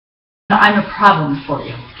I'm a problem for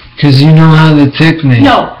you. Because you know how to tick me.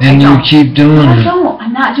 No, and you keep doing it. I don't.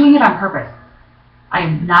 I'm not doing it on purpose. I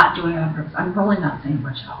am not doing it on purpose. I'm really not saying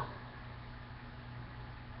much else.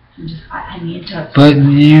 I need to... But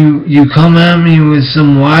you come at me with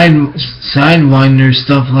some sidewinder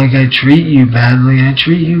stuff like I treat you badly. I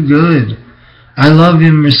treat you good. I love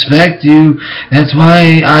and respect you. That's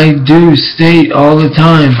why I do state all the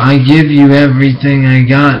time, I give you everything I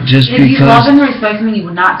got just because... If you love and respect me, you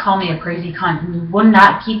would not call me a crazy cunt. You would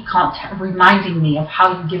not keep reminding me of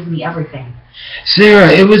how you give me everything. Sarah,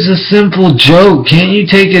 it was a simple joke. Can't you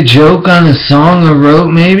take a joke on a song I wrote?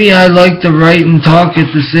 Maybe I like to write and talk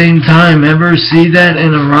at the same time. Ever see that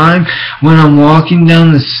in a rhyme when I'm walking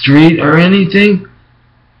down the street or anything?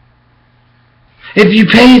 If you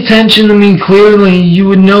pay attention to me clearly, you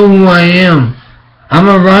would know who I am. I'm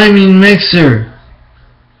a rhyming mixer.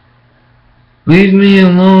 Leave me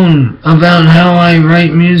alone about how I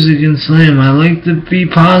write music and slam. I like to be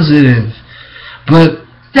positive. But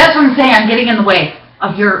that's what I'm saying. I'm getting in the way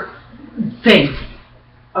of your thing.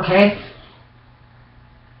 Okay?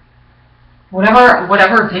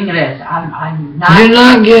 Whatever thing it is, I'm not... You're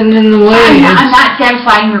not getting in the way. I'm not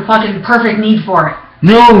satisfying your fucking perfect need for it.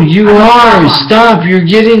 No, you are. Stop. You're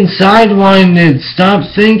getting sidewinded. Stop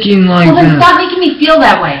thinking like that. Well, then stop making me feel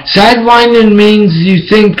that way. Sidewinded means you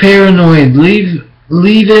think paranoid. Leave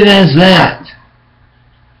it as that.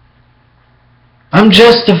 I'm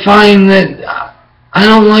justifying that I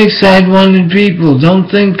don't like sidewinded people. Don't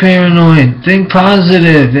think paranoid. Think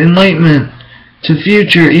positive. Enlightenment to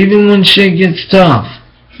future, even when shit gets tough.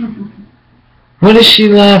 What is she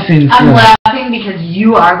laughing for? I'm laughing because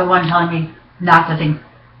you are the one telling me not to think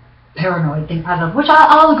paranoid, think positive, which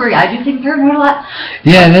I'll agree. I do think paranoid a lot.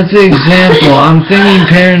 Yeah, that's the example. I'm thinking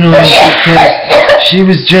paranoid because she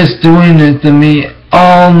was just doing it to me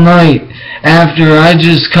all night after I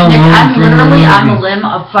just come home from a movie. I'm literally on the limb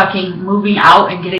of fucking moving out and getting